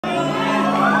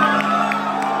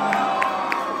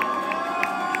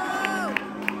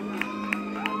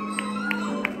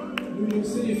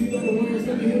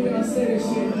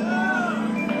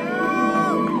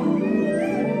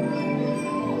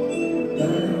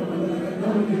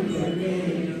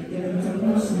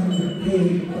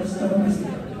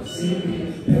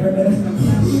Paramedics come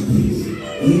close.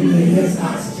 Even his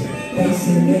oxygen, they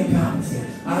seem incompetent.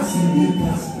 I see the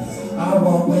pessimist. I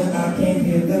walk where I can't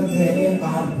hear them, they're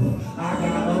inaudible. I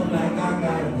got up like I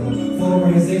gotta go.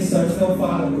 Forensic search for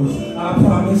follicles. I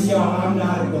promise y'all I'm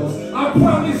not a ghost. I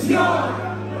promise y'all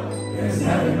there's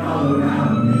heaven all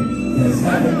around me. There's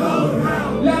heaven all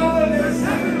around me. There's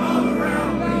heaven all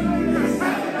around me. There's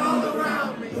heaven all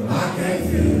around me. I can't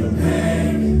feel the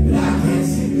pain, but I can't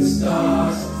see the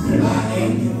stars. I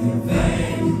ain't giving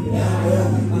vain, that will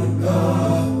be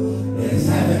God. There's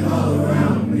heaven all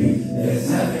around me. There's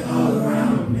heaven all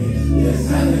around me. There's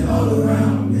heaven all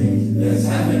around me. There's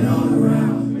heaven all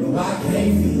around me. No, I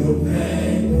can't feel the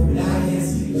pain, but I can't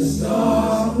see the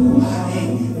stars. I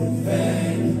ain't giving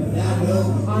vain, but I know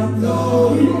I'm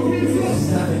God. There's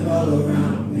heaven all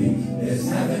around me. There's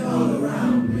heaven all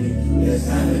around me. There's heaven all around me. There's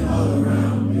heaven all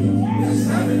around me.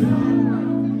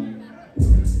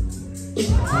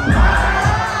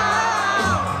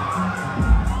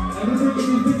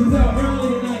 Out early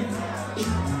tonight.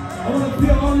 I want to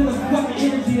feel all of the fucking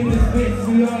energy in this bitch,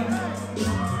 sweetheart.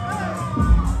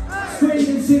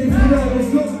 Screaming shit if you know, let's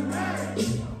go.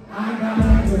 I got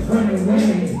angels running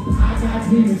away. I got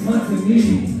demons hunting me.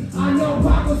 I know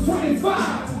Pop was 25.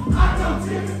 I know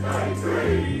Tim is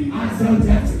 33. I tell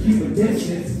death to keep a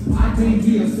distance. I think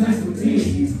he obsessed with me.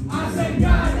 I say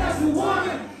God, that's a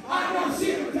woman. I know she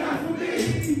would die for me.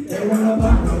 They run a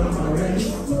block on my wrist.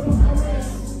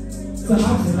 The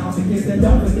option out to kids that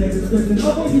don't fit their description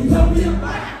of what you told me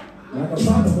about. Like a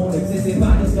problem won't exist if I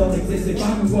just don't exist. If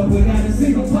I can work without a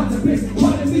single pot of bitch,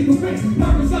 part of me for rich.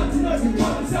 Purpose got to know you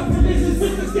call yourself religious.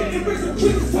 Bitches getting rich and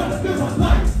bitches trying to build my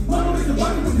life. My name is the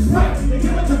body with this right. They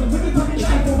give a time to win the fucking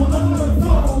life. But my uncle on the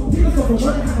phone. He was over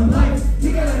working on my life.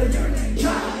 He got out of urinate. I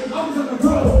was on the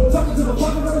road, talking to the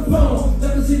fucker on the phone.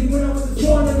 Left the city when I was a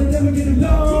sworn and they never get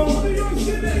along.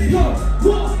 Go,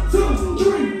 1, 2,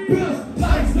 3, bills.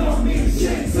 Life don't mean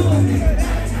shit to a nigga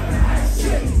that ain't never had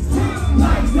shit.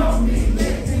 Life don't mean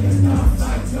lit, niggas know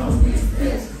life don't mean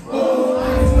bitch. Oh,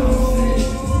 life don't mean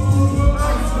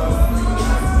life don't mean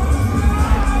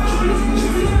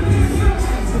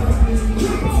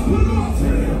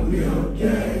Turn up, be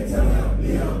okay, turn up,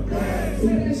 be okay.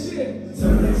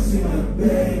 Turn up, see my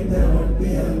babe, that won't be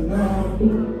alone.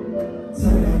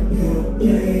 Turn up, be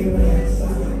okay, when it's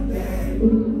all okay.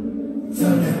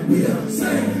 Turn up, we don't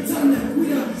say, turn up, we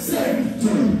don't say.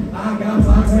 I got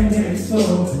my brain in its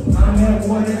soul. I'm at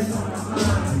war that's on my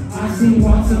mind. I see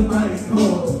walk somebody's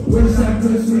cold. Wish I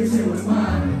could switch it with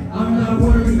mine. I'm not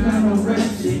worried about no rap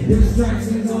shit.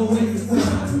 Distractions always the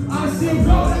time. I see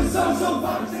rolling so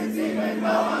fucking even though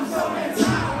I'm so anti.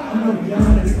 I'm no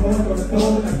beyond the cold or the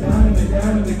cold. I'm down and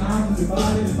down and the arms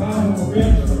divided. The bottom of a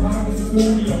rib, the survival, the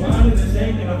school, your mind is a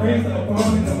shake and a race and a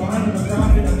palm and a wine and a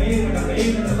drop and a made and a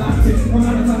made and a lot shit. I'm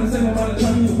not trying to say I'm about to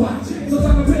tell you to watch it. So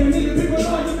I'm paying nigga people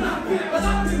know you're not fit. A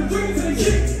lot of people dreams and they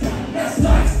shit. That's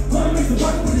life. Money makes the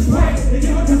work with his right. They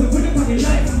give up because of winning fucking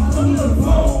life. I'm on the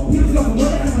phone. He was going for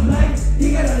money in my life.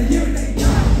 He got out of here and they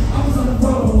died. I was on the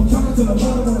road, talking to my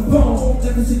mother on the phone.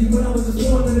 Left the city when I was a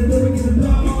sworn and they never get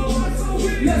along.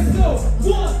 Let's go.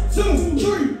 1, 2,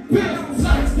 3, bitch.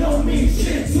 Life don't mean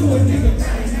shit to a nigga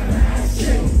that ain't never had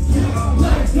shit.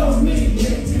 Life don't mean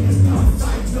shit. Niggas know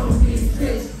life don't mean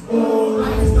bitch. Oh,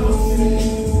 life don't mean.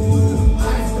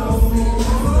 Life don't mean.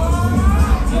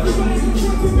 Everybody can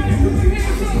jump around, put your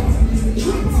hands up.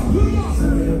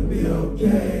 Turn up, be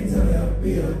okay. Turn up,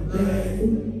 be okay.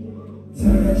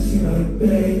 Turn that shit on,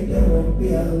 babe. They won't be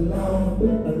alone.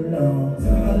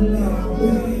 Turn alone,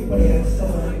 babe. But it's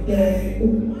on day.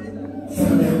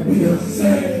 Turn that we don't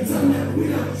say. Turn that we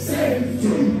don't say.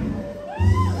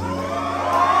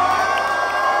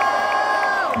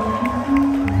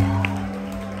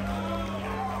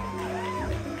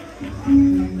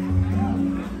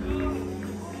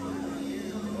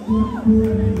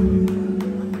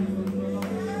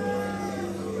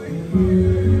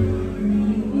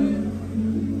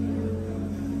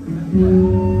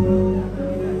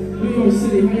 New York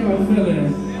City, how y'all feeling?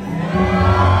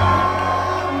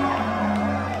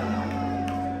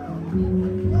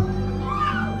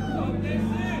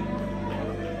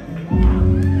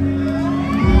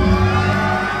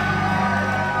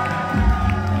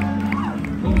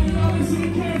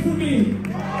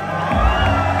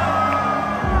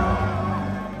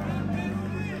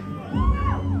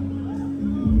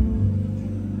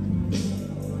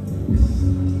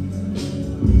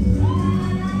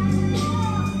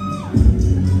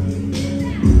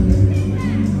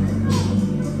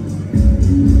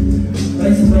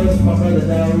 My brother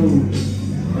Daru.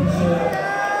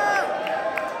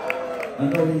 I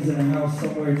know he's in the house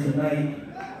somewhere tonight.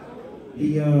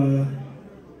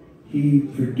 He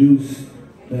produced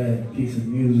that piece of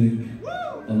music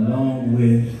along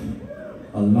with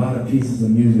a lot of pieces of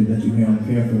music that you hear on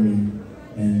Care For Me.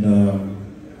 And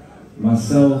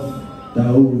myself,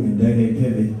 Daoud, and Dede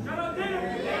Pivot,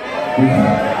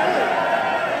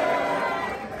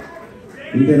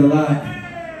 we did a lot.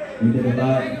 We did a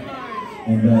lot.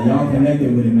 And y'all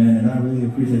connected with it, man, and I really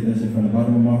appreciate that shit from the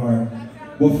bottom of my heart.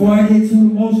 Before I get too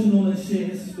emotional and shit,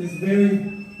 it's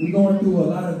very, we going through a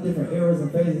lot of different eras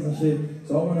and phases and shit,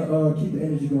 so I want to keep the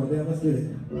energy going. Damn, let's get it.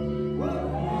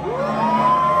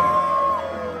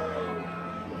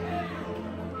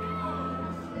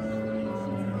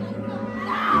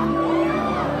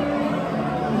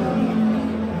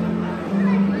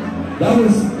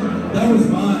 That was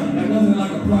mine. That wasn't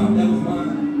like a prop, that was mine.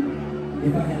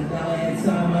 If I had $1 every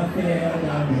time I failed,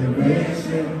 I'd be a rich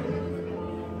nigga.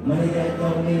 Money that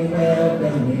don't mean wealth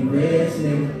doesn't mean rich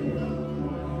nigga.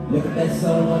 Look at that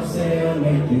soul on sale,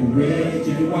 make you rich.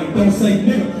 If you white, don't say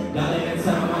nigga. $1 every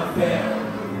time I fail.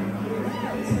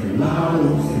 Take a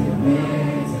loss, take a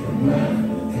man, take a breath,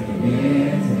 take a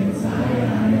in, take a time.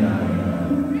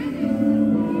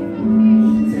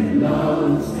 Take a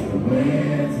loss, take a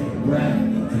win, take a breath.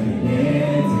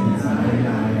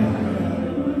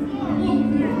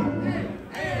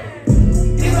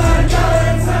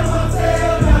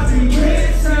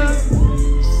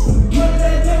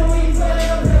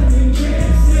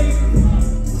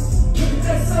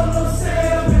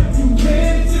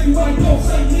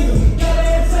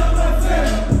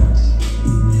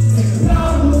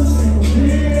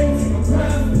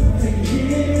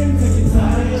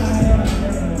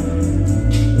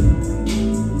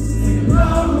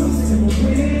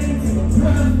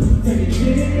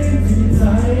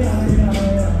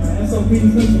 SOB,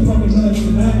 make some fucking noise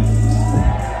for that.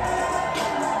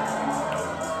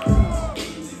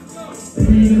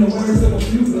 Reading the words of a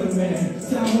few good men.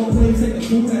 Child won't play, take the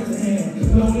food at your hand.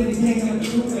 Long in the gang, got the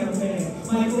truth at a man.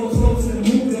 Might go slow to the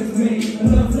move that's made.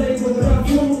 Enough flavor without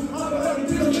food. I'm a fucking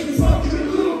deal, niggas fucking with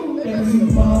glue. Never seen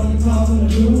the ball, you calls on the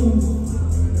news.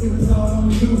 It was all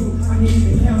on you. I can't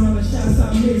even count on the shots I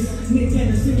missed. Nick and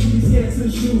the city be scared to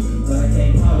shoot. But I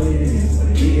can't call it is what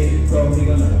it is. Bro,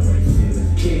 nigga, love it.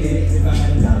 If I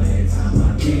had $1 every time I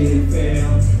did fail,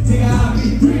 nigga, I'd be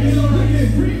rich. I get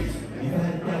rich. If I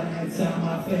had $1 every time I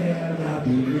failed, I'd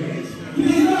be rich.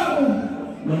 You know,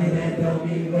 money that don't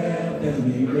mean wealth doesn't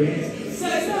mean rich.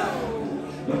 Say so.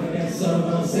 Look at that soul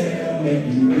on sale, make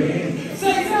you rich.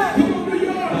 Say so. Come on, New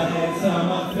York. $1 every time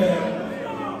I failed.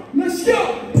 Let's go.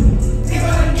 If I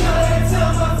had $1 every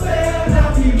time I failed,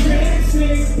 I'd be rich,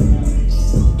 nigga.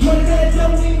 Money that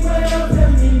don't mean wealth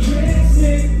doesn't mean rich,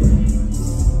 nigga.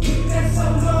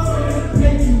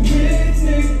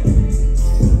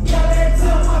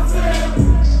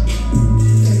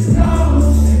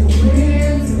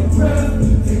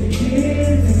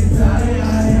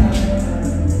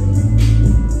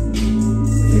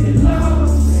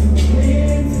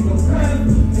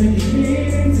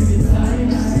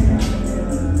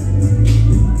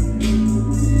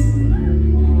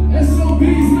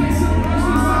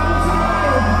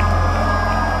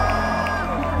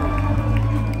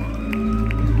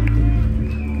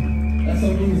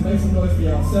 SOBs, make some noise for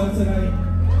yourself tonight.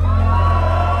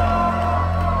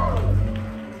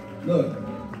 Look,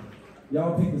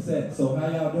 y'all picked the set, so how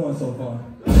y'all doing so far?